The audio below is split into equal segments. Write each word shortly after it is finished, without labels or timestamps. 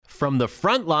from the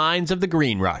front lines of the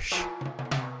green rush.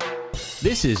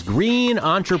 This is Green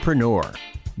Entrepreneur,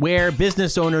 where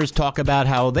business owners talk about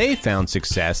how they found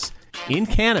success in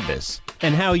cannabis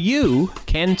and how you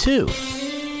can too.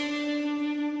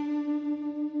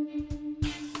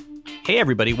 Hey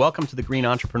everybody, welcome to the Green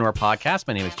Entrepreneur Podcast.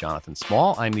 My name is Jonathan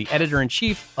Small. I'm the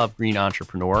editor-in-chief of Green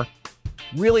Entrepreneur.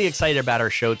 Really excited about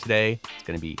our show today. It's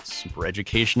going to be super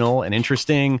educational and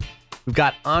interesting. We've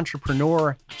got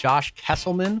entrepreneur Josh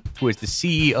Kesselman, who is the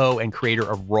CEO and creator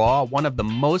of Raw, one of the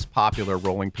most popular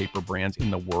rolling paper brands in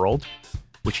the world,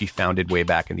 which he founded way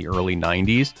back in the early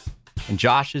 90s. And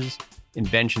Josh's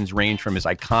inventions range from his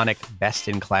iconic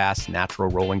best-in-class natural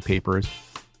rolling papers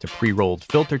to pre-rolled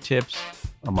filter tips,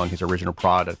 among his original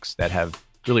products that have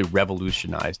really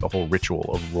revolutionized the whole ritual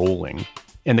of rolling.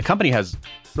 And the company has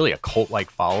really a cult-like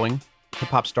following.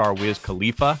 Hip-hop star Wiz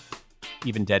Khalifa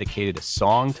even dedicated a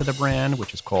song to the brand,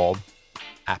 which is called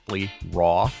aptly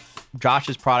Raw.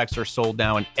 Josh's products are sold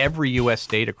now in every U.S.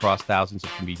 state across thousands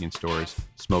of convenience stores,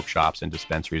 smoke shops, and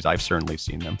dispensaries. I've certainly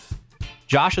seen them.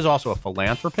 Josh is also a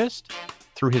philanthropist.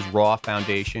 Through his Raw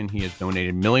Foundation, he has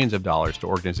donated millions of dollars to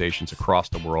organizations across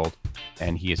the world,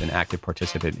 and he is an active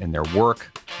participant in their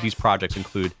work. These projects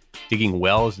include digging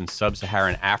wells in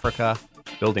sub-Saharan Africa,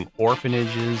 building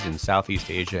orphanages in Southeast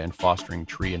Asia, and fostering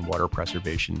tree and water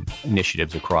preservation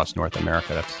initiatives across North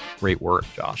America. That's great work,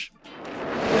 Josh.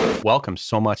 Welcome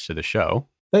so much to the show.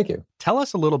 Thank you. Tell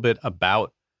us a little bit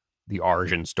about the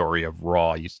origin story of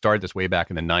Raw. You started this way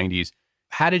back in the 90s.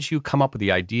 How did you come up with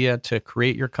the idea to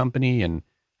create your company, and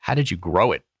how did you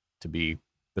grow it to be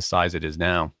the size it is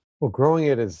now? Well, growing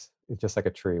it is just like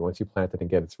a tree. Once you plant it and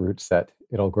get its roots set,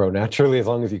 it'll grow naturally as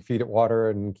long as you feed it water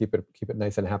and keep it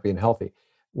nice and happy and healthy.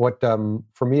 What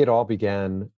for me, it all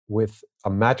began with a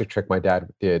magic trick my dad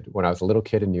did when I was a little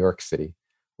kid in New York City,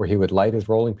 where he would light his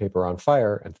rolling paper on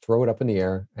fire and throw it up in the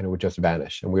air, and it would just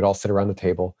vanish. And we'd all sit around the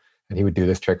table, and he would do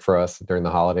this trick for us during the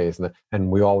holidays,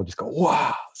 and we all would just go,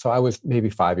 wow. So I was maybe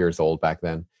 5 years old back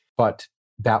then, but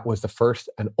that was the first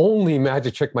and only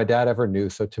magic trick my dad ever knew.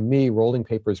 So to me, rolling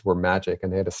papers were magic,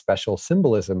 and they had a special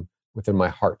symbolism within my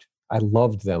heart. I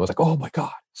loved them. I was like, oh my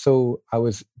God. So I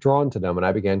was drawn to them, and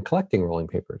I began collecting rolling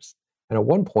papers. And at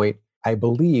one point, I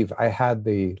believe I had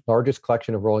the largest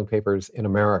collection of rolling papers in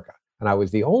America. And I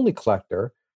was the only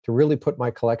collector to really put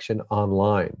my collection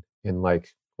online in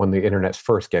when the internet's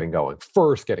first getting going.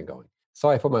 So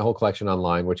I put my whole collection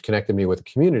online, which connected me with a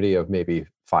community of maybe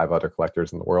 5 other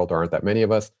collectors in the world. There aren't that many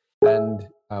of us. And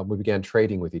we began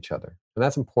trading with each other. And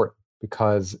that's important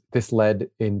because this led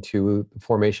into the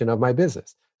formation of my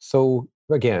business. So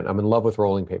again, I'm in love with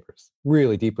rolling papers,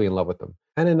 really deeply in love with them.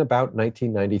 And in about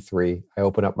 1993, I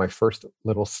opened up my first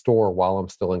little store while I'm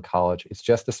still in college. It's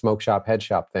just a smoke shop, head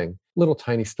shop thing, little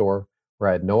tiny store where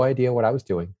I had no idea what I was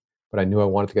doing, but I knew I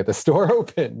wanted to get the store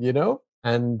open,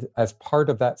 And as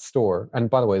part of that store, and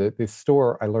by the way, the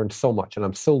store, I learned so much, and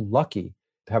I'm so lucky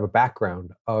to have a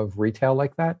background of retail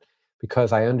like that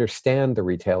because I understand the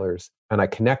retailers and I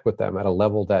connect with them at a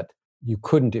level that you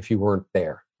couldn't if you weren't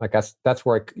there. Like that's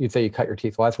where you'd say you cut your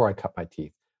teeth. Well, that's where I cut my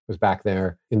teeth. Was back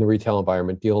there in the retail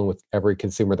environment, dealing with every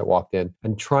consumer that walked in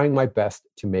and trying my best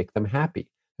to make them happy.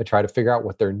 I try to figure out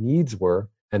what their needs were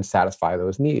and satisfy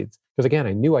those needs. Because again,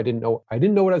 I didn't know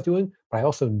what I was doing, but I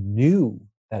also knew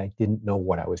that I didn't know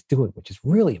what I was doing, which is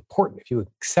really important. If you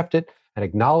accept it and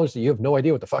acknowledge that you have no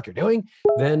idea what the fuck you're doing,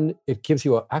 then it gives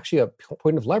you actually a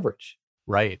point of leverage.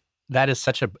 Right. That is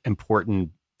such an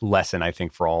important lesson, I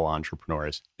think, for all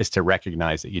entrepreneurs, is to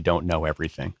recognize that you don't know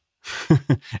everything.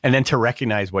 And then to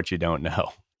recognize what you don't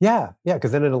know. Yeah,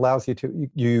 because then it allows you to,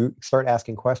 you start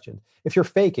asking questions. If you're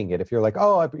faking it, if you're like,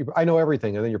 oh, I know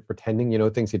everything, and then you're pretending you know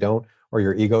things you don't, or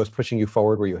your ego is pushing you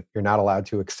forward where you're not allowed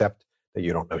to accept that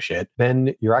you don't know shit,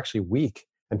 then you're actually weak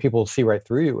and people will see right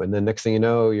through you. And then next thing you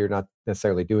know, you're not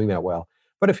necessarily doing that well.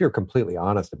 But if you're completely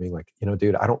honest and being like,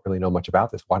 dude, I don't really know much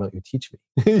about this. Why don't you teach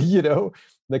me?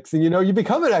 Next thing you know, you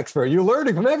become an expert. You're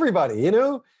learning from everybody,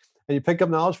 and you pick up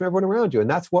knowledge from everyone around you. And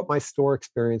that's what my store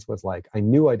experience was like. I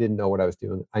knew I didn't know what I was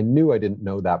doing. I knew I didn't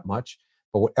know that much.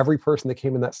 But with every person that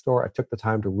came in that store, I took the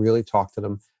time to really talk to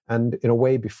them and in a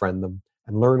way befriend them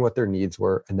and learn what their needs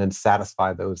were and then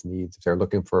satisfy those needs. If they're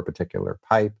looking for a particular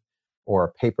pipe or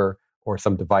a paper or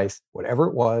some device, whatever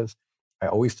it was,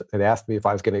 they'd ask me if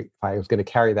I was going to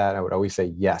carry that. I would always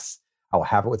say, yes, I will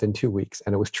have it within 2 weeks.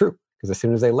 And it was true. Because as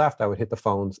soon as they left, I would hit the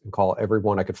phones and call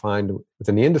everyone I could find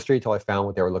within the industry till I found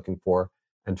what they were looking for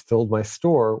and filled my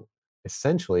store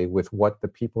essentially with what the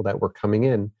people that were coming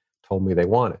in told me they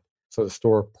wanted. So the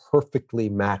store perfectly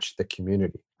matched the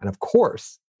community. And of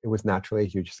course, it was naturally a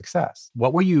huge success.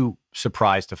 What were you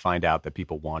surprised to find out that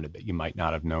people wanted that you might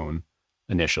not have known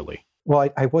initially? Well,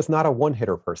 I was not a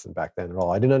one-hitter person back then at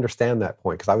all. I didn't understand that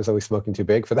point because I was always smoking too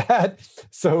big for that.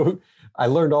 So I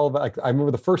learned all about, like, I remember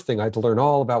the first thing I had to learn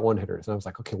all about one-hitters. And I was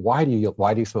like, okay, why do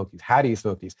you smoke these? How do you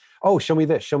smoke these? Oh, show me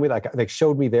this, show me that. They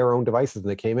showed me their own devices and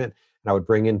they came in and I would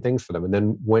bring in things for them. And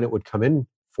then when it would come in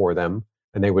for them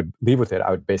and they would leave with it, I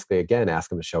would basically, again,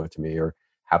 ask them to show it to me or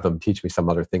have them teach me some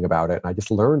other thing about it. And I just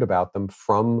learned about them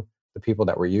from the people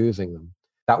that were using them.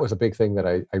 That was a big thing that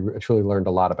I truly learned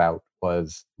a lot about,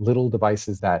 was little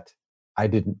devices that I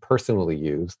didn't personally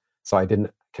use. So I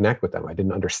didn't connect with them. I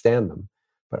didn't understand them.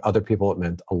 But other people, it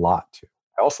meant a lot to.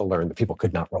 I also learned that people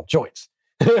could not roll joints.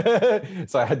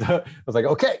 So I was like,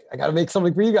 okay, I got to make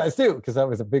something for you guys too. Because that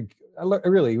was a big,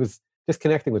 it was just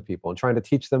connecting with people and trying to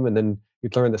teach them. And then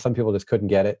you'd learn that some people just couldn't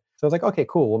get it. So I was like, okay,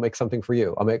 cool. We'll make something for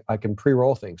you. I can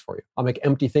pre-roll things for you. I'll make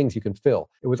empty things you can fill.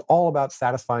 It was all about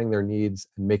satisfying their needs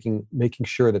and making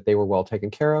sure that they were well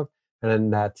taken care of. And then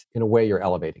that, in a way, you're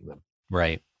elevating them.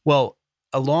 Right. Well,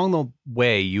 along the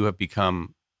way, you have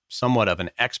become somewhat of an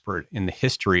expert in the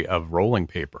history of rolling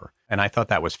paper. And I thought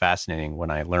that was fascinating when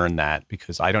I learned that,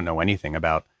 because I don't know anything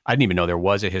about, I didn't even know there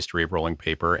was a history of rolling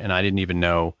paper. And I didn't even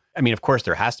know, I mean, of course,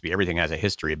 there has to be, everything has a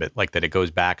history, but like that it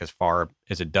goes back as far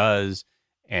as it does.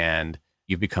 And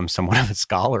you've become somewhat of a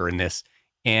scholar in this.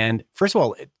 And first of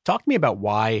all, talk to me about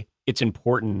why it's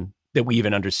important that we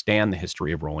even understand the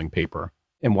history of rolling paper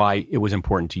and why it was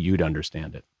important to you to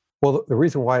understand it. Well, the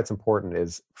reason why it's important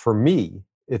is, for me,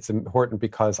 it's important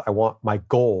because my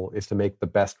goal is to make the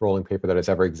best rolling paper that has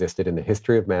ever existed in the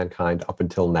history of mankind up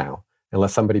until now,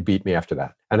 unless somebody beat me after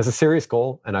that. And it's a serious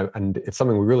goal. And it's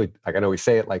something we really, like, I know we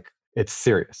say it like it's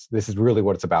serious. This is really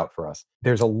what it's about for us.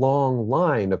 There's a long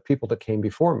line of people that came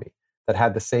before me that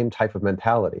had the same type of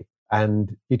mentality.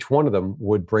 And each one of them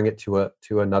would bring it to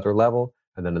another level,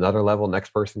 and then another level,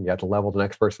 next person, you have to level the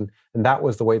next person. And that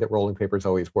was the way that rolling papers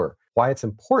always were. Why it's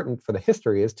important for the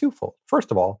history is twofold.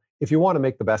 First of all, if you want to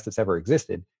make the best that's ever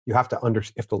existed, you have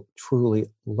to truly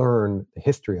learn the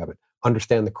history of it,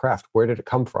 understand the craft. Where did it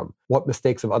come from? What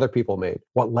mistakes have other people made?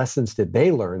 What lessons did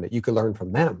they learn that you could learn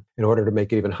from them in order to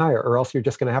make it even higher? Or else you're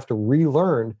just going to have to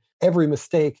relearn every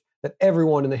mistake that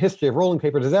everyone in the history of rolling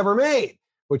papers has ever made,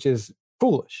 which is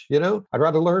foolish. I'd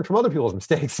rather learn from other people's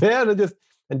mistakes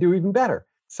and do even better.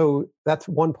 So that's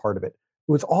one part of it.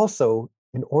 It was also,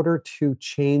 in order to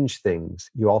change things,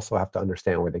 you also have to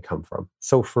understand where they come from.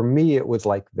 So for me, it was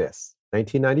like this.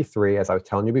 1993, as I was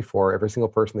telling you before, every single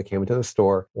person that came into the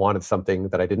store wanted something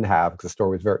that I didn't have, because the store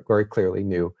was very, very clearly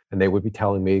new. And they would be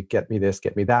telling me, get me this,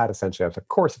 get me that. Essentially, I was like, of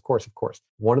course, of course, of course.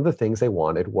 One of the things they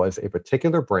wanted was a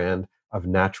particular brand of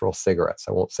natural cigarettes.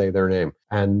 I won't say their name.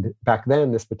 And back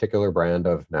then, this particular brand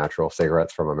of natural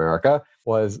cigarettes from America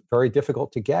was very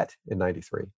difficult to get in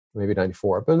 93, maybe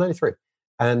 94, but 93.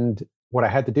 And what I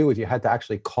had to do is you had to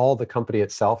actually call the company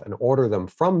itself and order them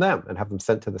from them and have them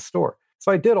sent to the store.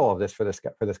 So I did all of this for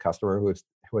this customer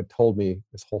who had told me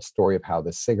this whole story of how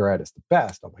this cigarette is the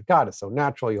best. Oh my God, it's so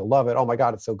natural. You'll love it. Oh my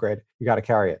God, it's so great. You got to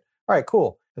carry it. All right,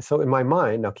 cool. And so in my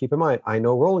mind, now keep in mind, I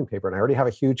know rolling paper and I already have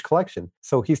a huge collection.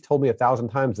 So he's told me 1,000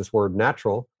 times this word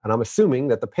natural. And I'm assuming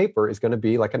that the paper is going to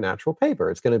be like a natural paper.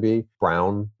 It's going to be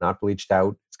brown, not bleached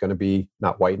out. It's going to be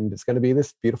not whitened. It's going to be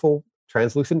this beautiful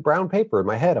translucent brown paper in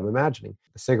my head. I'm imagining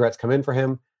the cigarettes come in for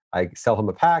him. I sell him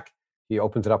a pack. He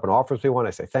opens it up and offers me one.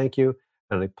 I say, thank you.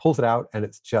 And he pulls it out and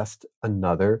it's just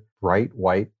another bright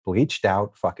white, bleached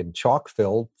out, fucking chalk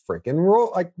filled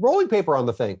freaking rolling paper on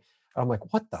the thing. I'm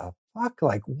like, what the fuck?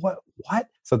 Like, what?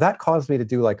 So that caused me to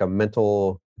do like a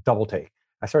mental double take.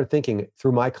 I started thinking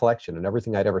through my collection and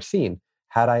everything I'd ever seen,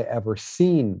 had I ever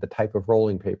seen the type of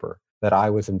rolling paper that I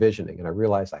was envisioning? And I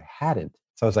realized I hadn't.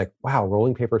 So I was like, wow,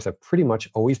 rolling papers have pretty much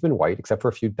always been white, except for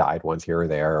a few dyed ones here or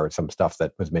there, or some stuff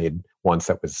that was made once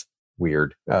that was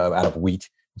weird out of wheat.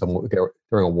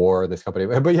 During a war, this company,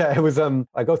 but yeah, it was.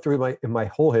 I go through my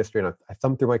whole history, and I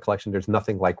thumb through my collection. There's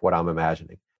nothing like what I'm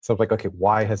imagining. So I was like, okay,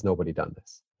 why has nobody done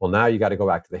this? Well, now you got to go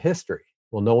back to the history.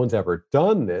 Well, no one's ever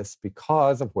done this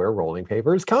because of where rolling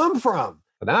papers come from.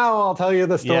 But now I'll tell you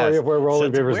the story of where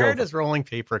rolling papers come from. Where does rolling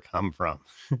paper come from?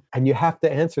 And you have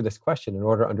to answer this question in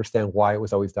order to understand why it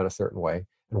was always done a certain way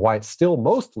and why it's still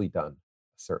mostly done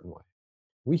a certain way.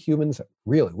 We humans,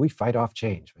 really, we fight off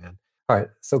change, man. All right,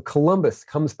 so Columbus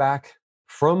comes back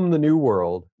from the New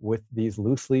World with these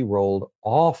loosely rolled,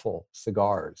 awful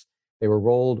cigars. They were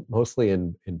rolled mostly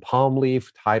in palm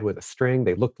leaf, tied with a string.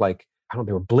 They looked like,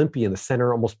 they were blimpy in the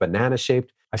center, almost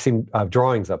banana-shaped. I've seen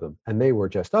drawings of them, and they were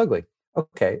just ugly.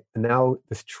 Okay, and now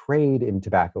this trade in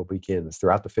tobacco begins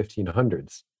throughout the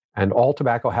 1500s, and all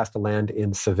tobacco has to land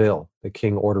in Seville. The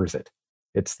king orders it.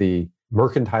 It's the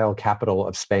mercantile capital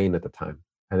of Spain at the time.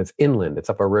 and it's inland, it's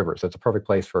up a river, so it's a perfect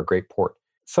place for a great port.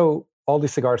 So all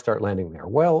these cigars start landing there.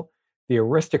 Well, the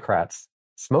aristocrats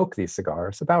smoke these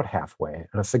cigars about halfway,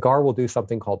 and a cigar will do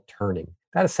something called turning.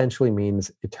 That essentially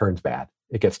means it turns bad.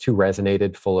 It gets too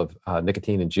resonated, full of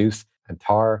nicotine and juice and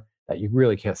tar, that you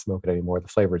really can't smoke it anymore. The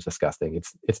flavor is disgusting.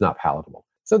 It's not palatable.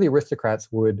 So the aristocrats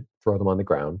would throw them on the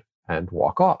ground and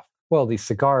walk off. Well, these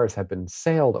cigars have been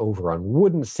sailed over on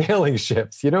wooden sailing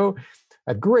ships,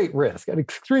 at great risk, at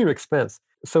extreme expense.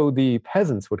 So the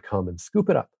peasants would come and scoop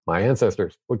it up. My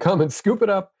ancestors would come and scoop it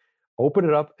up, open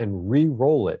it up, and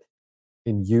re-roll it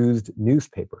in used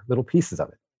newspaper, little pieces of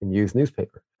it in used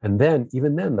newspaper. And then,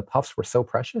 even then, the puffs were so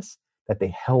precious that they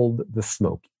held the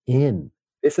smoke in.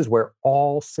 This is where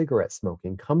all cigarette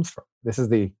smoking comes from. This is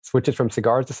the switches from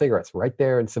cigars to cigarettes right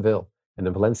there in Seville and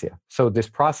in Valencia. So this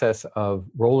process of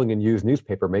rolling in used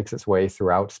newspaper makes its way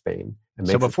throughout Spain.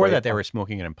 So before that, they were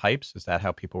smoking it in pipes? Is that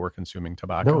how people were consuming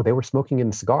tobacco? No, they were smoking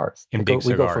in cigars. In big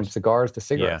cigars. We go from cigars to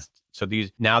cigarettes. Yeah. So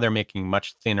now they're making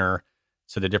much thinner.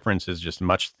 So the difference is just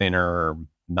much thinner,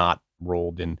 not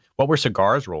rolled in. What were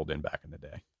cigars rolled in back in the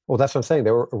day? Well, that's what I'm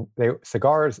saying.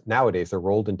 Cigars nowadays, they're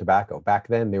rolled in tobacco. Back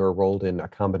then, they were rolled in a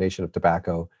combination of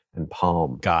tobacco and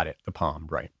palm. Got it. The palm,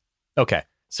 right. Okay.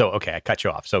 I cut you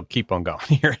off. So keep on going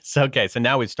here. So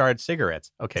now we started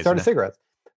cigarettes. Okay. Cigarettes.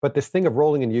 But this thing of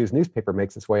rolling in used newspaper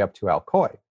makes its way up to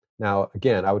Alcoy. Now,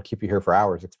 again, I would keep you here for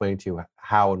hours explaining to you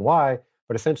how and why,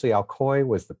 but essentially Alcoy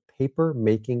was the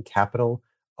paper-making capital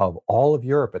of all of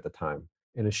Europe at the time.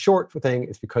 And a short thing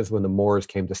is because when the Moors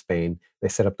came to Spain, they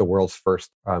set up the world's first,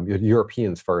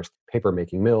 Europeans' first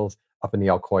paper-making mills up in the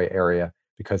Alcoy area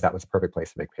because that was the perfect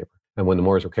place to make paper. And when the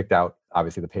Moors were kicked out,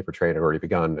 obviously the paper trade had already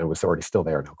begun and was already still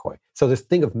there in Alcoy. So this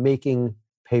thing of making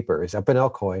paper is up in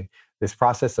Alcoy. This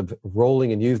process of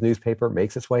rolling in used newspaper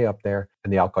makes its way up there.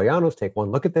 And the Alcoyanos take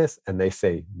one look at this and they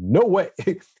say, no way,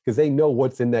 because they know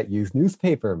what's in that used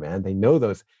newspaper, man. They know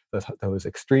those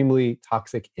extremely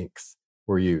toxic inks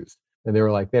were used. And they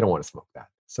were like, they don't want to smoke that.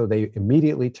 So they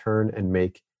immediately turn and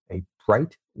make a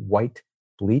bright white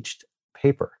bleached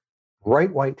paper,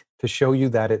 bright white, to show you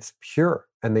that it's pure.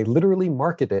 And they literally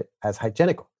market it as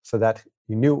hygienical so that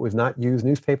you knew it was not used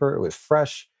newspaper. It was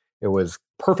fresh. It was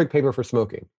perfect paper for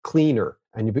smoking, cleaner.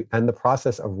 And the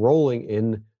process of rolling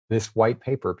in this white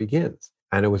paper begins.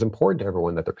 And it was important to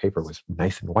everyone that their paper was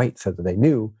nice and white so that they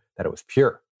knew that it was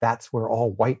pure. That's where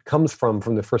all white comes from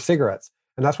the first cigarettes.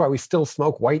 And that's why we still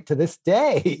smoke white to this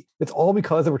day. It's all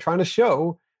because they were trying to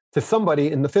show to somebody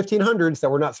in the 1500s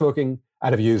that we're not smoking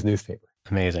out of used newspaper.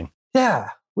 Amazing.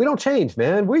 Yeah, we don't change,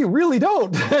 man. We really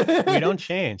don't. We don't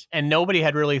change. And nobody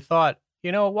had really thought,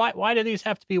 why do these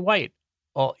have to be white?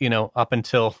 Well, up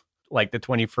until like the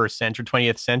 21st century,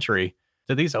 20th century,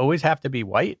 do these always have to be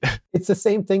white? It's the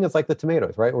same thing as like the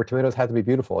tomatoes, right? Where tomatoes had to be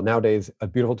beautiful. Nowadays, a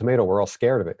beautiful tomato, we're all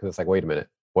scared of it because it's like, wait a minute,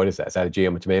 what is that? Is that a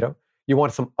GMO tomato? You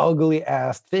want some ugly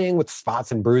ass thing with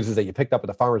spots and bruises that you picked up at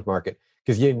the farmer's market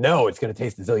because it's going to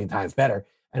taste a zillion times better.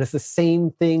 And it's the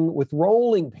same thing with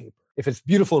rolling paper. If it's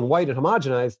beautiful and white and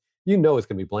homogenized, it's going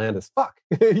to be bland as fuck,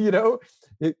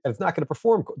 it's not going to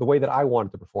perform the way that I want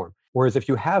it to perform. Whereas if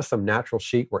you have some natural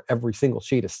sheet where every single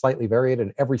sheet is slightly varied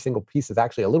and every single piece is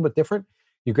actually a little bit different,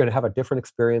 you're going to have a different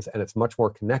experience and it's much more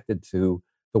connected to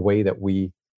the way that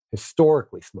we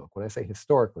historically smoke. When I say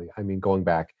historically, I mean going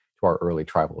back to our early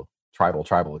tribal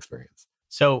experience.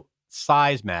 So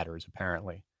size matters,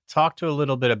 apparently. Talk to a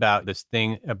little bit about this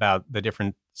thing about the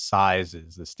different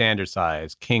sizes, the standard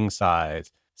size, king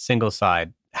size, single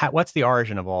side. What's the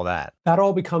origin of all that? That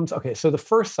all becomes, okay, so the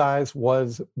first size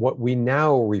was what we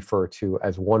now refer to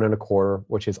as 1 1/4,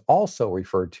 which is also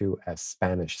referred to as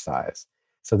Spanish size.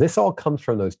 So this all comes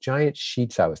from those giant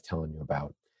sheets I was telling you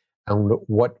about. And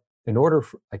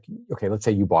let's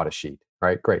say you bought a sheet,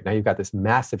 right? Great. Now you've got this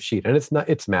massive sheet and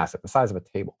it's massive, the size of a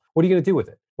table. What are you going to do with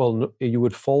it? Well, you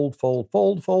would fold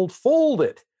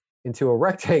it into a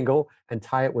rectangle and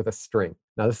tie it with a string.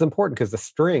 Now this is important because the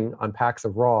string on packs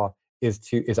of raw is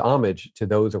homage to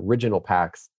those original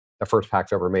packs, the first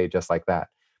packs ever made just like that.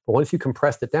 But once you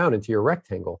compressed it down into your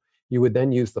rectangle, you would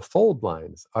then use the fold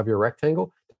lines of your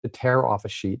rectangle to tear off a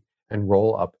sheet and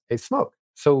roll up a smoke.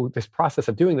 So this process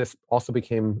of doing this also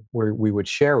became where we would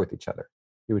share with each other.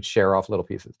 You would share off little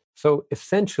pieces. So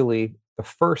essentially,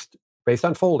 based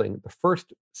on folding, the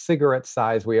first cigarette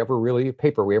size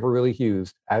paper we ever really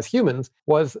used as humans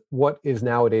was what is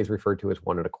nowadays referred to as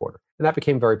 1 1/4. And that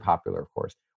became very popular, of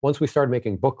course. Once we started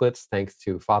making booklets, thanks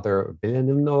to Father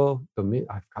Benigno,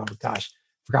 I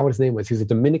forgot what his name was. He was a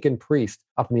Dominican priest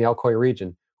up in the Alcoy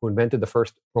region who invented the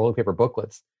first rolling paper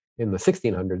booklets. in the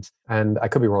 1600s. And I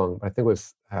could be wrong. I think it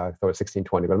was, I thought it was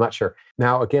 1620, but I'm not sure.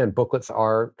 Now, again, booklets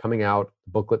are coming out.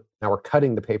 Now we're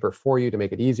cutting the paper for you to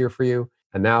make it easier for you.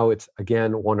 And now it's,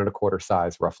 again, 1.25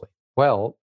 size roughly.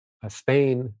 Well,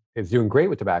 Spain is doing great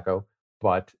with tobacco,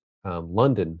 but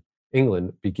London,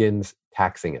 England, begins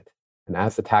taxing it. And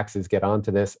as the taxes get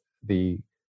onto this, the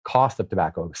cost of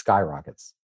tobacco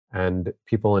skyrockets. And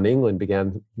people in England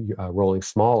began rolling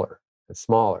smaller and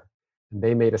smaller. And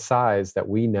they made a size that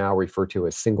we now refer to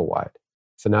as single wide.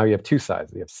 So now you have two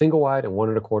sizes. You have single wide and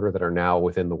 1.25 that are now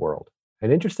within the world.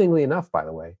 And interestingly enough, by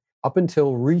the way, up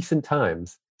until recent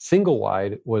times, single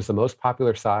wide was the most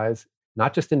popular size,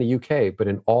 not just in the UK, but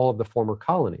in all of the former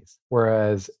colonies.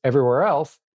 Whereas everywhere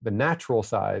else, the natural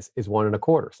size is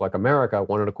 1.25. So like America,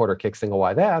 1.25 kicks single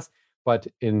wide ass, but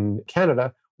in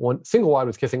Canada, single wide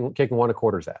was kicking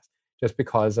 1.25's ass, just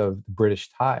because of the British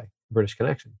tie, British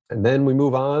connection. And then we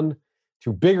move on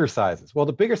to bigger sizes. Well,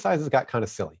 the bigger sizes got kind of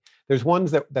silly. There's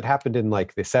ones that happened in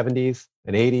like the 70s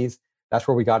and 80s. That's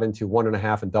where we got into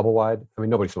 1.5 and double wide. I mean,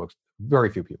 nobody smokes,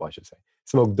 very few people, I should say,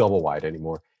 smoke double wide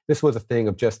anymore. This was a thing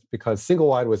of just because single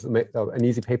wide was an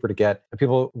easy paper to get, and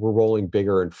people were rolling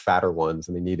bigger and fatter ones,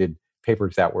 and they needed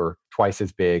papers that were twice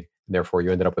as big. And therefore,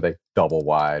 you ended up with a double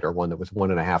wide or one that was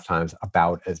 1.5 times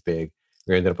about as big.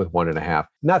 We ended up with 1.5. And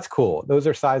that's cool. Those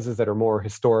are sizes that are more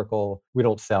historical. We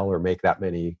don't sell or make that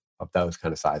many of those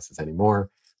kind of sizes anymore.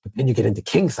 But then you get into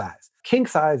king size. King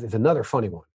size is another funny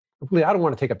one. Really, I don't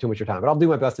want to take up too much of your time, but I'll do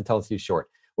my best to tell it to you short.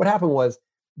 What happened was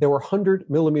there were 100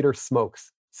 millimeter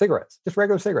smokes, cigarettes, just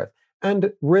regular cigarettes.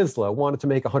 And Rizla wanted to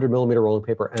make 100 millimeter rolling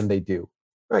paper, and they do.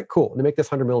 All right, cool. And they make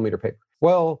this 100 millimeter paper.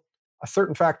 Well, a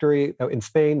certain factory in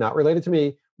Spain, not related to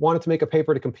me, wanted to make a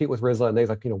paper to compete with Rizla. And they're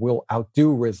like, we'll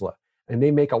outdo Rizla. And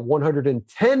they make a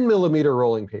 110 millimeter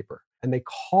rolling paper. And they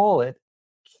call it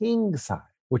king size,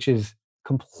 which is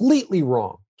completely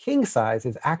wrong. King size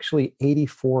is actually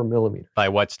 84 millimeters. By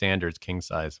what standards, king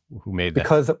size? Who made that?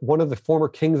 Because one of the former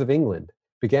kings of England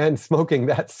began smoking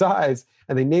that size,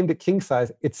 and they named it king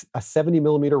size. It's a 70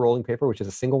 millimeter rolling paper, which is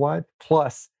a single wide,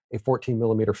 plus a 14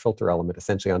 millimeter filter element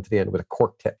essentially onto the end with a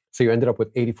cork tip. So you ended up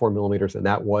with 84 millimeters, and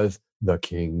that was the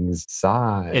king's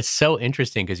size. It's so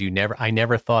interesting because I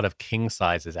never thought of king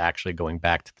size as actually going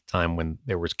back to the time when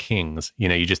there was kings.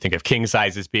 You just think of king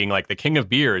size as being like the king of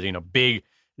beers, big.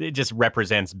 It just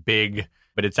represents big,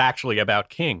 but it's actually about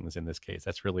kings in this case.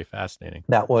 That's really fascinating.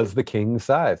 That was the king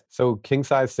size. So king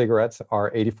size cigarettes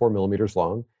are 84 millimeters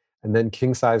long. And then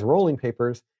king size rolling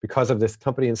papers, because of this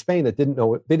company in Spain that didn't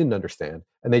know it, they didn't understand.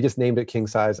 And they just named it king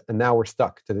size. And now we're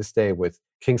stuck to this day with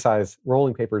king size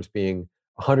rolling papers being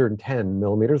 110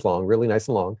 millimeters long, really nice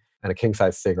and long, and a king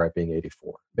size cigarette being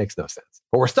 84. Makes no sense.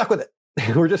 But we're stuck with it.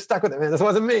 We're just stuck with it, man. This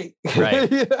wasn't me. Right.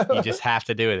 You just have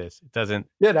to do this. It doesn't.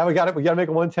 Yeah, now we got to make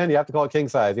a 110. You have to call it king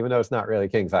size, even though it's not really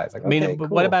king size. Like, but cool.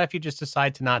 What about if you just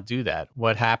decide to not do that?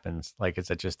 What happens? Like, is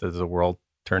it just does the world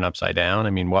turn upside down? I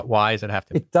mean, why does it have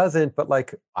to? It doesn't, but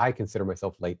like I consider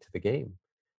myself late to the game.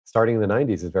 Starting in the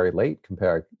 90s is very late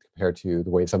compared to the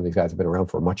way some of these guys have been around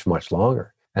for much, much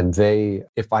longer. And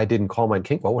if I didn't call mine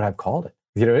king, what would I have called it?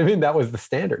 You know what I mean? That was the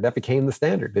standard. That became the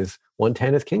standard is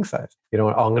 110 is king size. I'm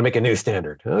going to make a new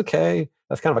standard. Okay.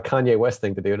 That's kind of a Kanye West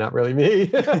thing to do, not really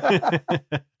me.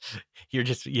 You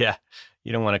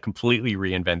don't want to completely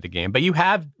reinvent the game, but you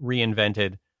have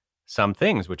reinvented some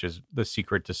things, which is the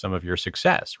secret to some of your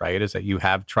success, right? Is that you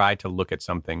have tried to look at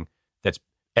something that's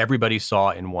everybody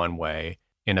saw in one way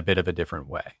in a bit of a different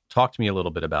way. Talk to me a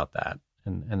little bit about that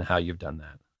and how you've done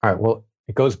that. All right. Well,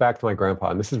 it goes back to my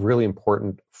grandpa, and this is really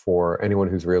important for anyone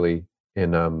who's really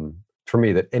for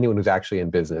me, that anyone who's actually in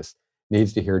business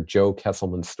needs to hear Joe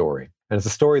Kesselman's story. And it's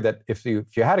a story that if you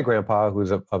had a grandpa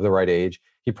who's of the right age,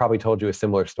 he probably told you a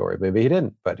similar story. Maybe he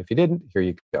didn't, but if he didn't, here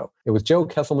you go. It was Joe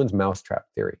Kesselman's mousetrap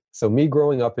theory. So me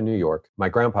growing up in New York, my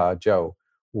grandpa, Joe,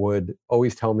 would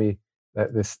always tell me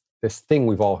that this thing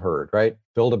we've all heard, right?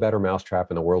 Build a better mousetrap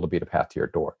and the world will be the path to your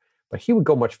door. But he would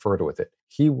go much further with it.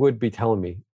 He would be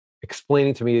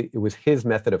explaining to me it was his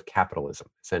method of capitalism,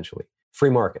 essentially.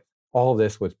 Free market. All of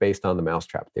this was based on the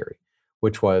mousetrap theory,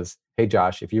 which was, hey,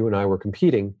 Josh, if you and I were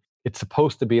competing, it's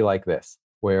supposed to be like this,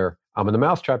 where I'm in the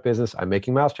mousetrap business, I'm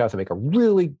making mousetraps, I make a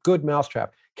really good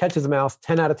mousetrap, catches a mouse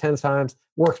 10 out of 10 times,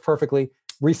 works perfectly,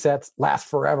 resets, lasts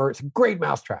forever. It's a great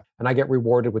mousetrap. And I get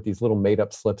rewarded with these little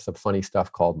made-up slips of funny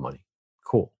stuff called money.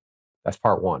 Cool. That's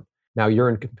part one. Now you're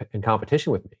in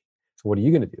competition with me. So what are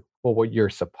you going to do? Well, what you're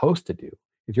supposed to do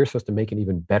is you're supposed to make an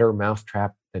even better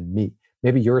mousetrap than me.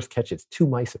 Maybe yours catches 2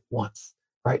 mice at once,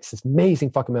 right? It's this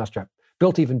amazing fucking mousetrap,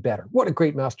 built even better. What a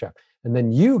great mousetrap. And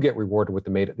then you get rewarded with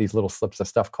these little slips of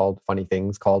stuff called funny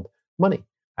things called money.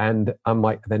 And I'm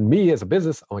like, then me as a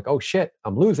business, I'm like, oh shit,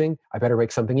 I'm losing. I better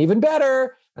make something even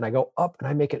better. And I go up and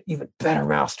I make an even better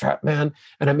mousetrap, man.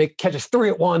 And I catches 3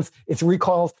 at once. It's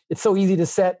recalls. It's so easy to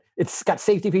set. It's got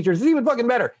safety features. It's even fucking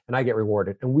better. And I get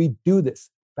rewarded. And we do this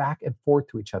back and forth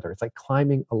to each other. It's like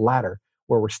climbing a ladder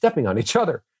where we're stepping on each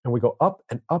other. And we go up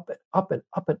and up and up and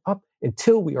up and up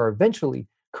until we are eventually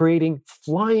creating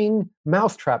flying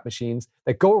mousetrap machines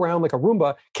that go around like a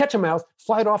Roomba, catch a mouse,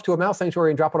 fly it off to a mouse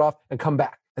sanctuary and drop it off and come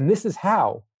back. And this is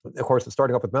how, of course, it's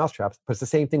starting off with mousetraps, but it's the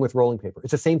same thing with rolling paper.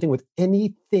 It's the same thing with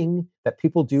anything that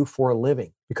people do for a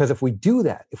living. Because if we do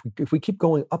that, if we keep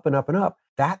going up and up and up,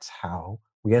 that's how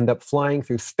we end up flying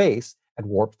through space at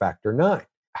warp factor 9.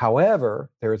 However,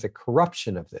 there is a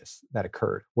corruption of this that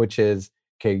occurred, which is,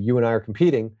 okay, you and I are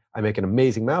competing. I make an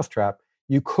amazing mousetrap.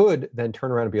 You could then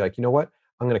turn around and be like, you know what?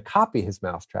 I'm going to copy his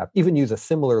mousetrap, even use a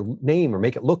similar name or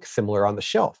make it look similar on the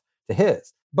shelf to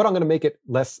his. But I'm going to make it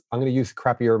less, I'm going to use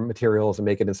crappier materials and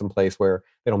make it in some place where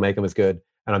they don't make them as good.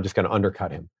 And I'm just going to undercut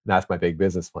him. And that's my big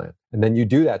business plan. And then you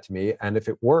do that to me. And if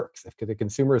it works, if the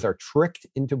consumers are tricked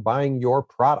into buying your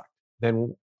product,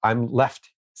 then I'm left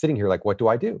sitting here like, what do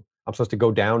I do? I'm supposed to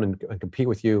go down and compete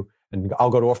with you. And I'll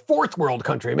go to a 4th world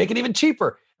country and make it even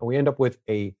cheaper. And we end up with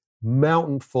a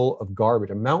mountain full of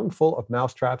garbage, a mountain full of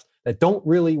mousetraps that don't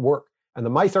really work. And the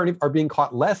mice are being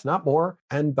caught less, not more.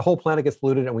 And the whole planet gets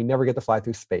polluted and we never get to fly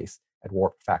through space at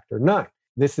warp factor 9.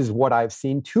 This is what I've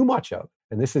seen too much of.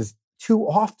 And this is too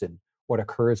often what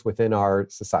occurs within our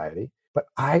society. But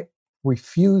I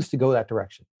refuse to go that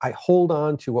direction. I hold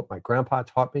on to what my grandpa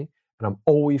taught me, and I'm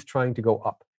always trying to go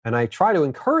up. And I try to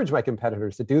encourage my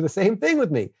competitors to do the same thing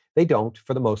with me. They don't,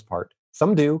 for the most part.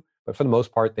 Some do, but for the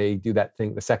most part, they do that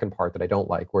thing, the second part that I don't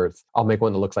like, where I'll make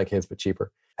one that looks like his, but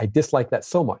cheaper. I dislike that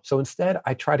so much. So instead,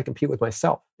 I try to compete with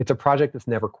myself. It's a project that's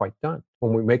never quite done.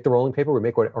 When we make the rolling paper, we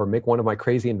make one of my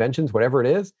crazy inventions, whatever it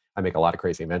is. I make a lot of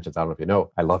crazy inventions. I don't know if you know.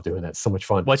 I love doing that. It's so much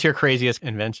fun. What's your craziest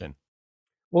invention?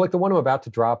 Well, like the one I'm about to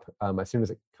drop as soon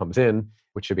as it comes in,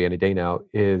 which should be any day now,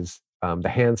 is the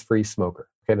hands-free smoker.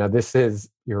 Okay, now this is,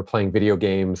 you're playing video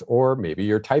games, or maybe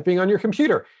you're typing on your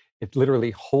computer. It literally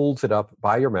holds it up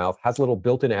by your mouth, has a little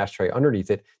built-in ashtray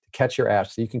underneath it to catch your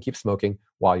ash so you can keep smoking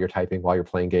while you're typing, while you're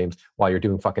playing games, while you're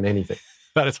doing fucking anything.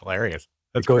 That is hilarious.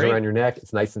 It goes around your neck.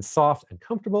 It's nice and soft and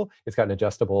comfortable. It's got an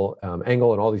adjustable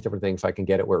angle and all these different things, so I can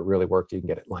get it where it really works. You can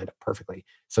get it lined up perfectly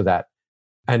so that,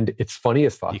 and it's funny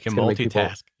as fuck. You can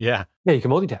multitask. Yeah, you can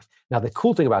multitask. Now, the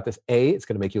cool thing about this, it's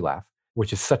going to make you laugh,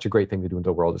 which is such a great thing to do in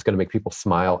the world. It's going to make people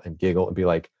smile and giggle and be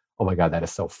like, oh my God, that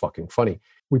is so fucking funny.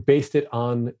 We based it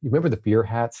on, you remember the beer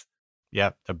hats?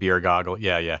 Yeah, the beer goggle.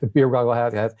 Yeah. The beer goggle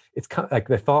hats. It's kind of like,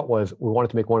 the thought was we wanted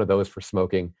to make one of those for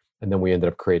smoking. And then we ended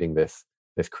up creating this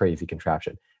crazy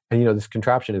contraption. And this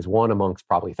contraption is one amongst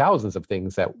probably thousands of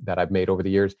things that I've made over the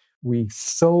years. We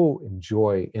so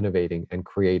enjoy innovating and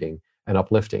creating and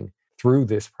uplifting through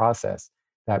this process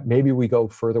that maybe we go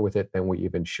further with it than we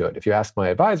even should. If you ask my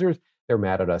advisors, they're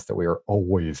mad at us that we are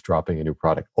always dropping a new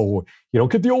product. Oh, you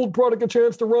don't give the old product a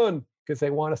chance to run, because they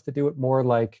want us to do it more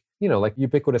like, like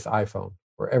ubiquitous iPhone,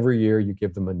 where every year you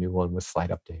give them a new one with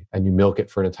slight update and you milk it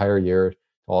for an entire year,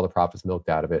 all the profits milked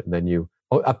out of it. And then you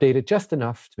update it just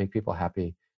enough to make people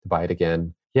happy to buy it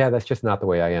again. Yeah, that's just not the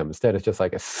way I am. Instead, it's just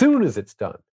like, as soon as it's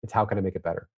done, it's how can I make it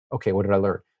better? Okay, what did I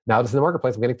learn? Now this is the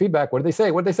marketplace. I'm getting feedback. What did they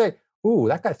say? What did they say? Ooh,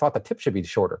 that guy thought the tip should be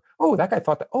shorter. Oh, that guy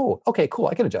thought that. Oh, okay, cool.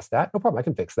 I can adjust that. No problem. I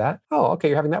can fix that. Oh, okay,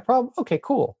 you're having that problem. Okay,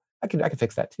 cool. I can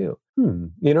fix that too.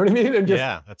 You know what I mean? And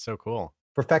yeah, that's so cool.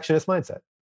 Perfectionist mindset.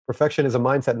 Perfection is a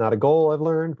mindset, not a goal, I've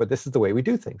learned, but this is the way we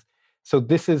do things. So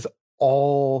this is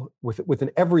all within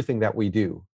everything that we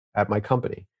do at my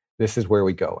company. This is where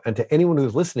we go. And to anyone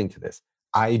who's listening to this,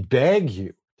 I beg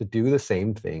you to do the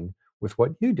same thing with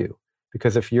what you do.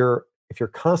 Because if you're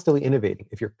constantly innovating,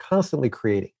 if you're constantly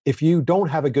creating, if you don't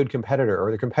have a good competitor or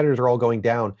the competitors are all going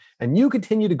down and you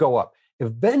continue to go up,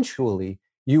 eventually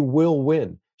you will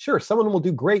win. Sure, someone will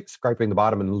do great scraping the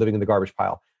bottom and living in the garbage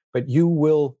pile, but you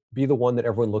will be the one that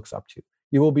everyone looks up to.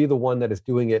 You will be the one that is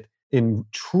doing it in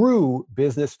true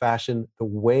business fashion, the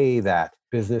way that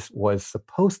business was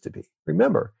supposed to be.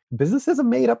 Remember, business is a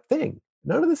made-up thing.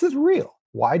 None of this is real.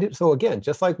 So again,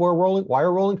 just like why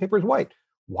are rolling papers white?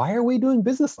 Why are we doing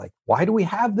business like? Why do we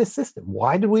have this system?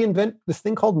 Why did we invent this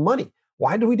thing called money?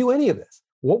 Why did we do any of this?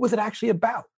 What was it actually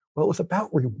about? Well, it was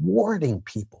about rewarding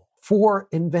people for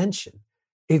invention,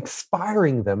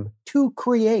 inspiring them to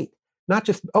create. Not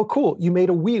just, oh, cool, you made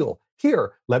a wheel.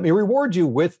 Here, let me reward you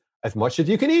with as much as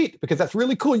you can eat, because that's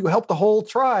really cool. You helped the whole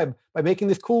tribe by making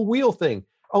this cool wheel thing.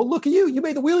 Oh, look at you. You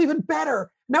made the wheel even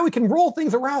better. Now we can roll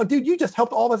things around. Dude, you just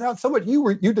helped all of us out so much.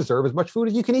 You deserve as much food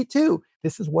as you can eat too.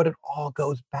 This is what it all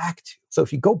goes back to. So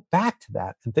if you go back to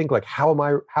that and think like, how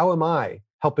am I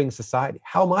helping society?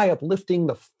 How am I uplifting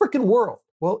the freaking world?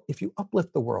 Well, if you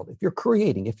uplift the world, if you're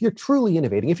creating, if you're truly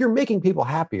innovating, if you're making people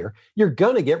happier, you're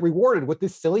going to get rewarded with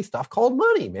this silly stuff called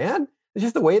money, man. It's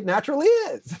just the way it naturally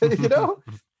is, you know?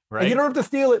 Right. And you don't have to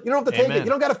steal it. You don't have to take it. You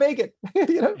don't got to fake it.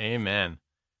 You know? Amen.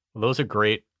 Well, those are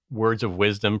great words of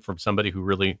wisdom from somebody who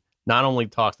really not only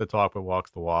talks the talk, but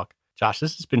walks the walk. Josh,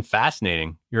 this has been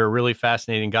fascinating. You're a really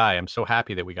fascinating guy. I'm so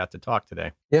happy that we got to talk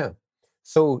today. Yeah.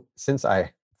 So before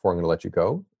I'm going to let you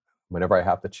go, whenever I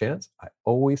have the chance, I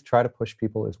always try to push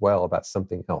people as well about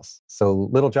something else. So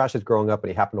little Josh is growing up and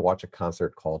he happened to watch a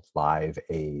concert called Live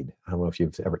Aid. I don't know if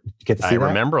you've ever did you get to see that? I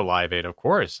remember Live Aid, of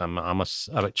course. I'm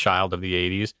a child of the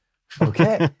 80s.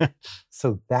 Okay.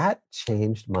 So that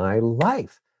changed my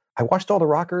life. I watched all the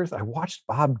rockers. I watched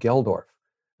Bob Geldof.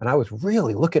 And I was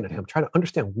really looking at him, trying to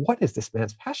understand, what is this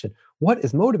man's passion? What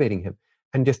is motivating him?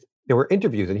 And just, there were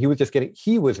interviews and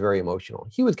he was very emotional.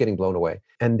 He was getting blown away.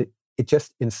 And it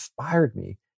just inspired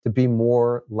me to be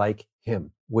more like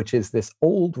him, which is this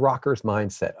old rocker's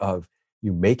mindset of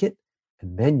you make it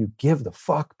and then you give the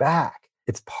fuck back.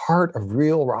 It's part of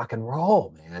real rock and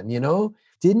roll, man, you know?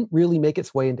 Didn't really make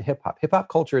its way into hip hop. Hip hop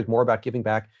culture is more about giving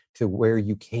back to where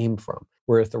you came from,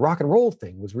 whereas the rock and roll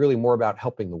thing was really more about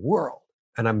helping the world.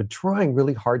 And I've been trying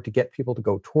really hard to get people to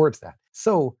go towards that.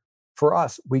 So for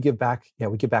us, we give back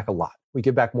a lot. We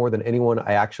give back more than anyone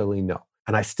I actually know.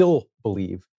 And I still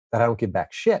believe that I don't give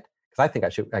back shit, because I think I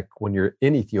should, like, when you're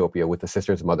in Ethiopia with the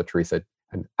Sisters of Mother Teresa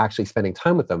and actually spending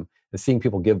time with them and seeing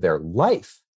people give their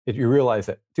life, you realize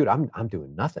that, dude, I'm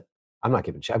doing nothing. I'm not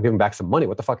giving shit. I'm giving back some money.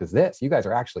 What the fuck is this? You guys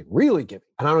are actually really giving.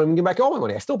 And I don't even give back all my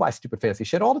money. I still buy stupid fancy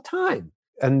shit all the time.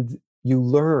 And you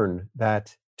learn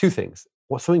that two things.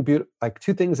 Well, something beautiful, like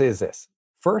two things is this.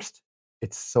 First,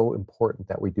 it's so important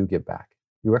that we do give back.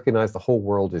 You recognize the whole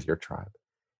world is your tribe.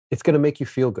 It's going to make you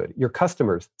feel good. Your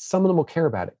customers, some of them will care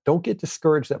about it. Don't get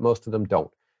discouraged that most of them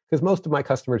don't, because most of my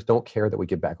customers don't care that we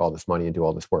give back all this money and do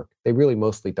all this work. They really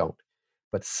mostly don't,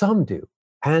 but some do.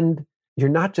 And you're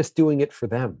not just doing it for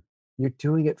them. You're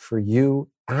doing it for you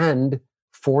and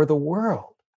for the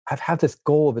world. I've had this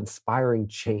goal of inspiring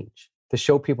change, to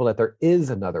show people that there is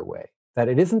another way, that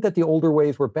it isn't that the older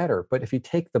ways were better, but if you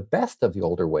take the best of the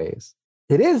older ways,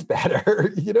 it is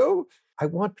better. You know, I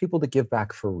want people to give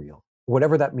back for real,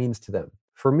 whatever that means to them.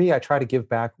 For me, I try to give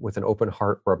back with an open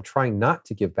heart, where I'm trying not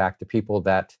to give back to people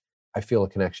that I feel a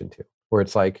connection to, where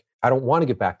it's like, I don't want to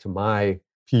give back to my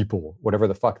people, whatever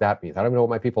the fuck that means. I don't even know what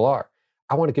my people are.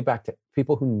 I want to give back to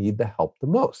people who need the help the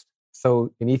most.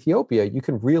 So in Ethiopia, you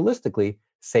can realistically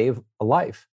save a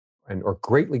life or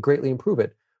greatly, greatly improve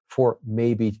it for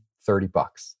maybe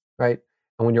 $30, right?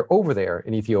 And when you're over there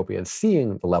in Ethiopia and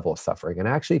seeing the level of suffering and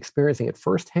actually experiencing it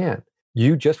firsthand,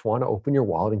 you just want to open your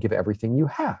wallet and give everything you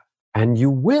have. And you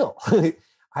will.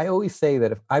 I always say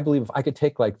that if I could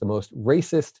take like the most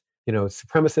racist,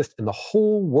 supremacist in the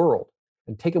whole world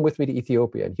and take him with me to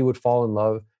Ethiopia, and he would fall in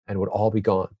love and it would all be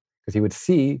gone, because he would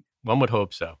see. One would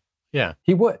hope so. Yeah.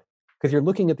 He would. Because you're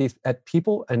looking at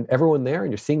people and everyone there,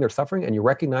 and you're seeing their suffering, and you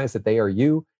recognize that they are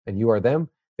you and you are them.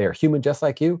 They are human just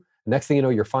like you. The next thing you know,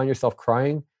 you find yourself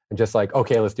crying and just like,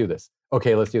 okay, let's do this.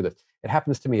 Okay, let's do this. It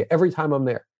happens to me every time I'm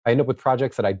there. I end up with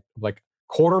projects that I like,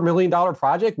 $250,000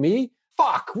 project, me?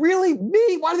 Fuck, really?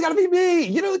 Me? Why does it gotta be me?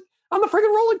 I'm the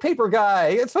freaking rolling paper guy.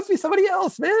 It's supposed to be somebody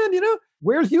else, man.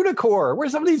 Where's Unicor?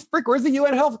 Where's some of these where's the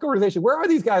UN Health Organization? Where are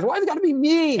these guys? Why does it gotta be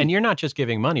me? And you're not just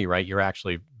giving money, right? You're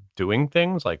actually doing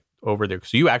things like over there.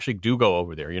 So you actually do go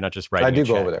over there. You're not just writing. I do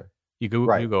go over there. You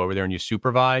go over there and you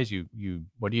supervise.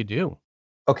 What do you do?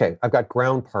 Okay, I've got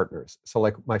ground partners. So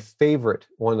like my favorite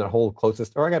one that hold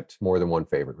closest, or I got more than one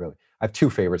favorite, really. I have two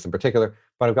favorites in particular,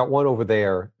 but I've got one over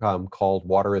there called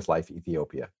Water is Life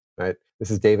Ethiopia, right? This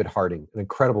is David Harding, an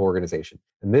incredible organization.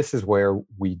 And this is where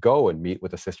we go and meet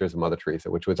with the Sisters of Mother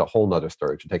Teresa, which was a whole nother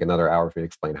story. It should take another hour for me to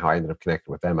explain how I ended up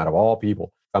connecting with them out of all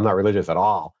people. I'm not religious at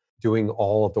all, doing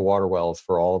all of the water wells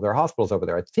for all of their hospitals over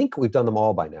there. I think we've done them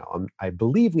all by now. I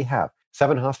believe we have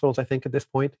 7 hospitals, I think, at this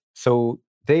point. So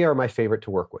they are my favorite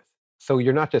to work with. So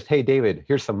you're not just, hey, David,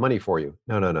 here's some money for you.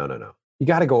 No. You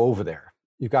got to go over there.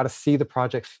 You've got to see the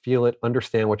projects, feel it,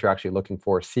 understand what you're actually looking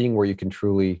for, seeing where you can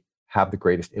truly have the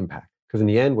greatest impact. Because in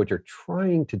the end, what you're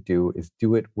trying to do is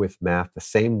do it with math the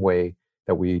same way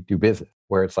that we do business,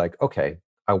 where it's like, okay,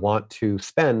 I want to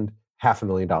spend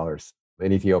 $500,000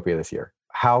 in Ethiopia this year.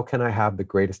 How can I have the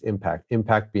greatest impact?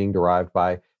 Impact being derived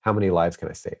by how many lives can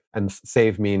I save? And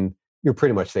save mean you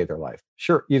pretty much save their life.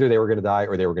 Sure, either they were going to die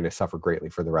or they were going to suffer greatly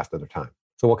for the rest of their time.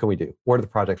 So what can we do? What are the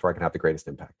projects where I can have the greatest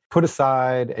impact? Put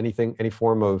aside anything, any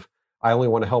form of, I only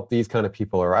want to help these kind of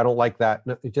people, or I don't like that.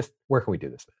 No, just where can we do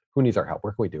this? Who needs our help?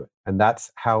 Where can we do it? And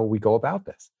that's how we go about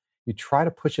this. You try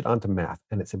to push it onto math,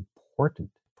 and it's important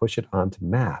to push it onto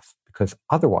math, because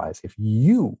otherwise, if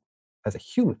you as a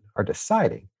human are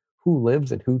deciding who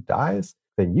lives and who dies,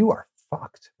 then you are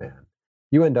fucked, man.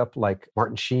 You end up like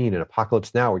Martin Sheen in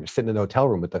Apocalypse Now, where you're sitting in a hotel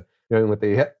room with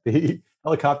the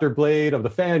helicopter blade of the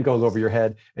fan goes over your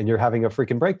head, and you're having a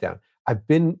freaking breakdown. I've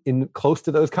been in close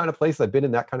to those kind of places. I've been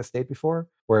in that kind of state before,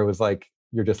 where it was like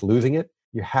you're just losing it.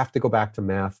 You have to go back to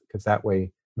math, because that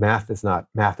way math is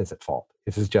at fault.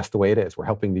 This is just the way it is. We're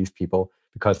helping these people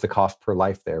because the cost per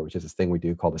life there, which is this thing we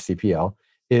do called the CPL,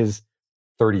 is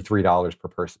 $33 per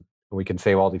person. And we can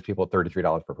save all these people at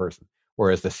 $33 per person.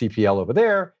 Whereas the CPL over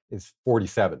there is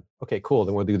 47. Okay, cool.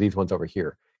 Then we'll do these ones over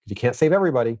here. Because you can't save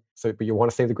everybody, but you want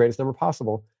to save the greatest number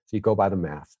possible. So you go by the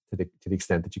math to the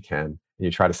extent that you can, and you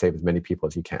try to save as many people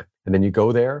as you can. And then you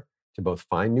go there to both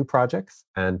find new projects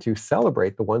and to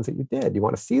celebrate the ones that you did. You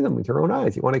want to see them with your own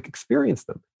eyes. You want to experience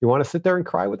them. You want to sit there and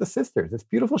cry with the sisters. It's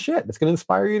beautiful shit. It's going to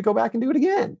inspire you to go back and do it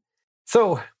again.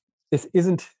 So this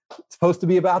isn't supposed to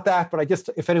be about that, but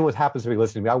if anyone happens to be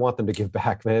listening to me, I want them to give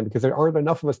back, man, because there aren't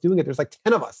enough of us doing it. There's like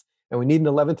 10 of us, and we need an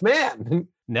 11th man.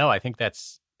 No, I think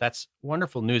that's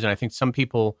wonderful news. And I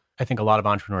think a lot of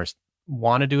entrepreneurs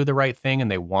want to do the right thing, and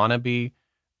they want to be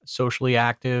socially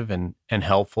active and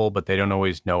helpful, but they don't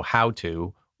always know how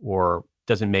to, or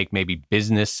doesn't make maybe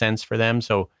business sense for them.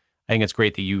 So I think it's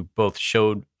great that you both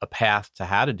showed a path to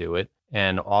how to do it,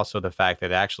 and also the fact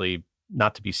that actually,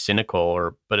 not to be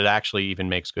cynical, but it actually even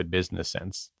makes good business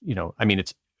sense.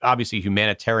 It's obviously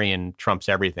humanitarian trumps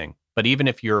everything, but even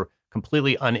if you're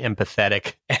completely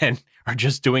unempathetic and are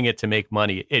just doing it to make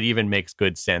money, it even makes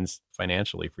good sense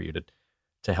financially for you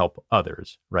to help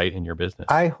others, right, in your business.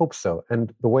 I hope so.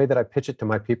 And the way that I pitch it to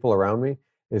my people around me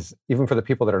is, even for the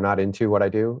people that are not into what I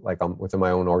do, like within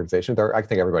my own organization, I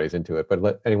think everybody's into it,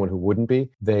 but anyone who wouldn't be,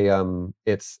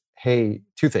 it's, hey,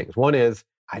 two things. One is,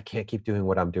 I can't keep doing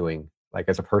what I'm doing. Like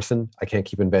as a person, I can't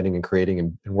keep inventing and creating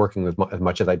and working as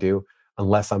much as I do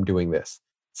unless I'm doing this.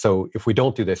 So if we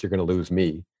don't do this, you're going to lose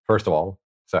me, first of all.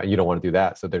 So you don't want to do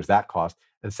that. So there's that cost.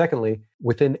 And secondly,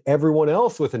 within everyone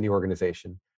else within the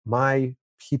organization, my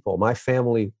people, my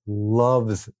family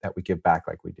loves that we give back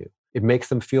like we do. It makes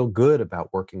them feel good about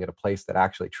working at a place that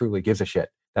actually truly gives a shit.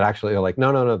 That actually are like,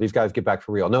 no, these guys give back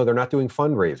for real. No, they're not doing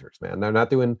fundraisers, man. They're not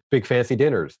doing big fancy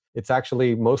dinners. It's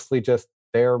actually mostly just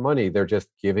their money. They're just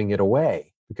giving it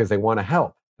away because they want to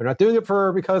help. They're not doing it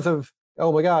because of,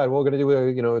 oh my God, we're going to do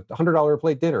a $100 a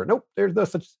plate dinner. Nope, there's no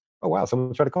such, oh wow,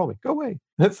 someone tried to call me. Go away.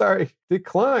 Sorry,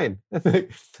 decline.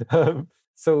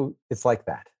 So it's like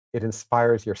that. It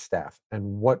inspires your staff.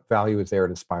 And what value is there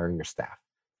in inspiring your staff?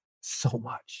 So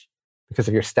much. Because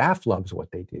if your staff loves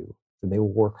what they do, then they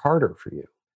will work harder for you,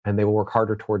 and they will work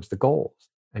harder towards the goals,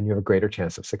 and you have a greater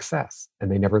chance of success, and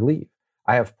they never leave.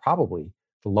 I have probably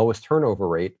the lowest turnover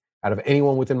rate out of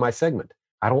anyone within my segment.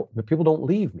 The people don't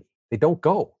leave me. They don't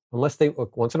go unless they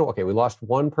look once in a while. Okay, we lost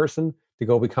one person to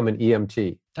go become an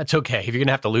EMT. That's okay. If you're going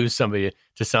to have to lose somebody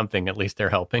to something, at least they're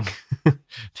helping.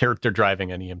 they're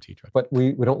driving an EMT truck. But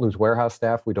we don't lose warehouse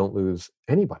staff. We don't lose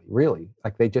anybody, really.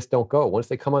 Like, they just don't go. Once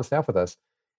they come on staff with us,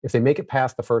 if they make it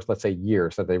past the first, let's say, year,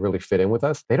 so they really fit in with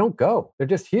us, they don't go. They're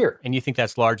just here. And you think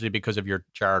that's largely because of your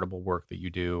charitable work that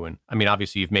you do? And I mean,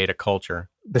 obviously, you've made a culture.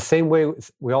 The same way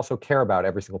we also care about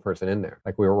every single person in there.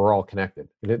 Like, we're all connected.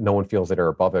 No one feels that they're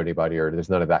above anybody, or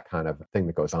there's none of that kind of thing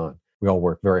that goes on. We all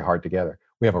work very hard together.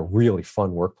 We have a really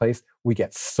fun workplace. We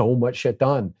get so much shit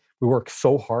done. We work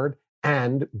so hard,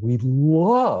 and we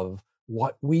love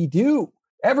what we do.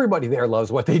 Everybody there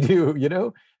loves what they do,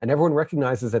 and everyone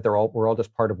recognizes that we're all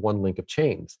just part of one link of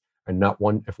chains, and not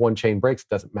one. If one chain breaks, it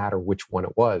doesn't matter which one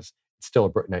it was. It's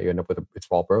still now you end up with it's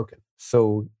all broken.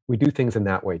 So we do things in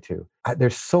that way too.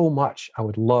 There's so much I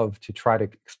would love to try to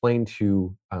explain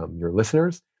to your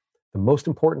listeners. The most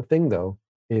important thing, though,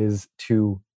 is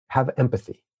to have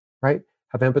empathy, right?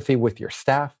 Have empathy with your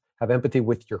staff. Have empathy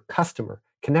with your customer.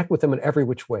 Connect with them in every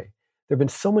which way. There have been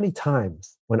so many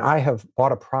times when I have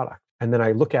bought a product, and then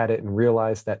I look at it and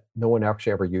realize that no one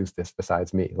actually ever used this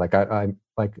besides me. Like, I'll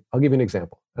give you an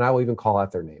example, and I will even call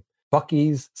out their name.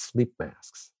 Buc-ee's sleep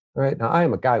masks. All right. Now, I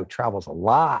am a guy who travels a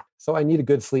lot, so I need a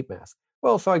good sleep mask.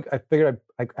 Well, so I figured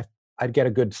I'd get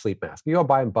a good sleep mask. You go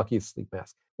buy Buc-ee's sleep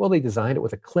mask. Well, they designed it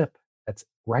with a clip that's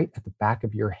right at the back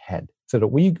of your head, so that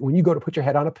when you go to put your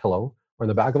head on a pillow or in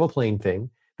the back of a plane thing,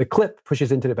 the clip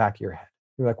pushes into the back of your head.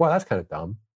 You're like, wow, that's kind of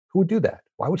dumb. Who would do that?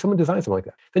 Why would someone design something like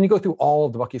that? Then you go through all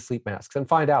of the Buc-ee sleep masks and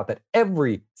find out that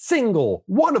every single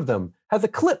one of them has a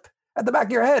clip at the back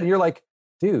of your head. And you're like,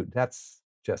 dude, that's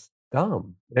just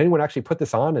dumb. Did anyone actually put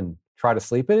this on and try to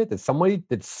sleep in it? Did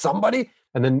somebody?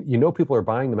 And then people are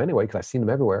buying them anyway, because I've seen them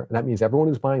everywhere. And that means everyone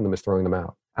who's buying them is throwing them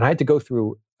out. And I had to go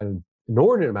through an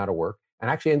inordinate amount of work and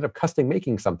actually ended up custom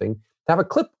making something to have a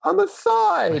clip on the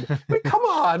side. I mean, come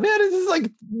on, man. This is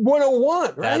like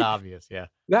 101, right? That obvious, yeah.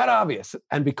 That obvious.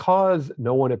 And because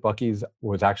no one at Buc-ee's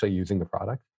was actually using the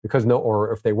product,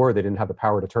 or if they were, they didn't have the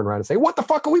power to turn around and say, what the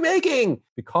fuck are we making?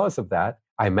 Because of that,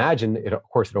 I imagine it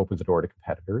opens the door to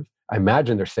competitors. I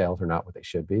imagine their sales are not what they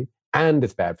should be. And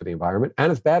it's bad for the environment,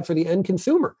 and it's bad for the end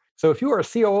consumer. So if you are a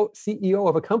CEO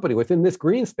of a company within this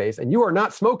green space and you are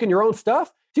not smoking your own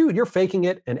stuff, dude, you're faking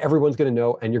it and everyone's going to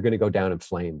know and you're going to go down in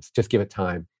flames. Just give it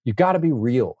time. You got to be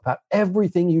real about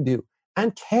everything you do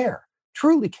and care,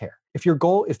 truly care. If your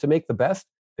goal is to make the best,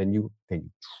 then you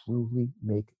truly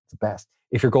make the best.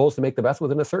 If your goal is to make the best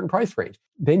within a certain price range,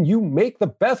 then you make the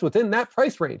best within that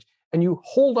price range and you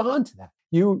hold on to that.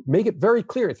 You make it very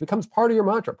clear. It becomes part of your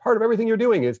mantra. Part of everything you're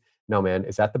doing is, no, man,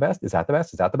 is that the best? Is that the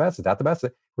best? Is that the best? Is that the best?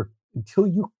 Until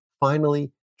you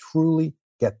finally truly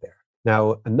get there.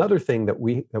 Now, another thing that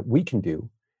we can do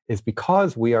is,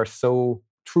 because we are so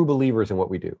true believers in what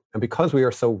we do, and because we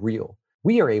are so real,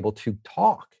 we are able to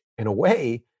talk in a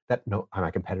way that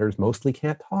my competitors mostly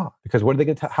can't talk. Because what are they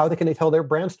going to how can they tell their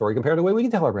brand story compared to the way we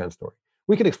can tell our brand story?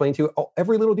 We can explain to you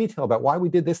every little detail about why we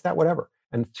did this, that, whatever.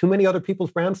 And too many other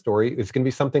people's brand story is going to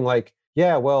be something like,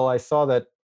 yeah, well, I saw that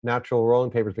natural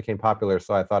rolling papers became popular,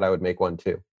 so I thought I would make one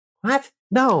too. What?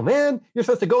 No, man. You're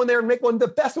supposed to go in there and make the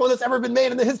best one that's ever been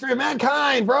made in the history of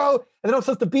mankind, bro. And then I'm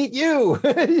supposed to beat you.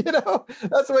 That's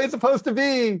the way it's supposed to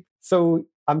be. So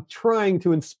I'm trying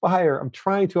to inspire. I'm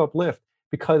trying to uplift,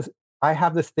 because I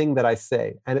have this thing that I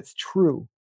say, and it's true.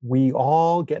 We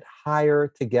all get higher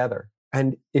together.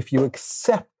 And if you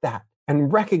accept that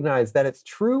and recognize that it's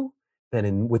true,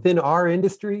 then within our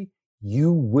industry,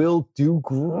 you will do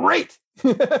great.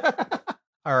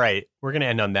 All right, we're going to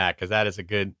end on that, because that is a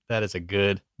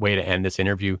good way to end this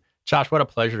interview. Josh, what a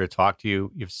pleasure to talk to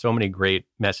you. You have so many great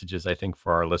messages, I think,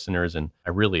 for our listeners, and I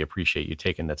really appreciate you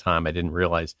taking the time. I didn't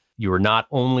realize you were not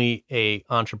only an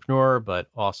entrepreneur, but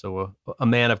also a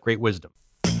man of great wisdom.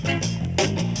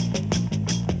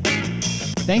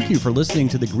 Thank you for listening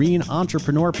to the Green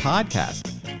Entrepreneur Podcast.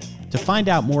 To find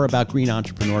out more about Green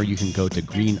Entrepreneur, you can go to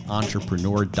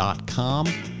greenentrepreneur.com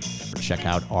or check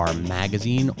out our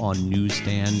magazine on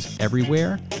newsstands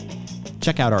everywhere.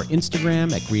 Check out our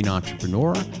Instagram at Green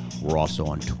Entrepreneur. We're also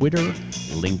on Twitter,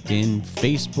 LinkedIn,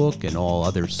 Facebook, and all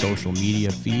other social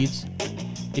media feeds.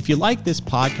 If you like this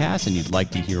podcast and you'd like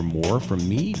to hear more from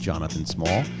me, Jonathan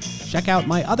Small, check out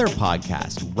my other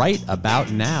podcast, Right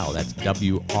About Now. That's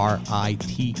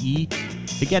WRITE,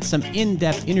 to get some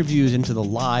in-depth interviews into the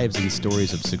lives and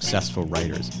stories of successful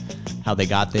writers, how they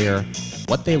got there,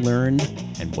 what they learned,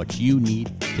 and what you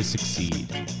need to succeed.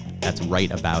 That's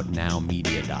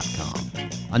rightaboutnowmedia.com.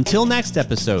 Until next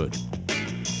episode,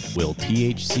 we'll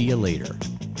THC you later.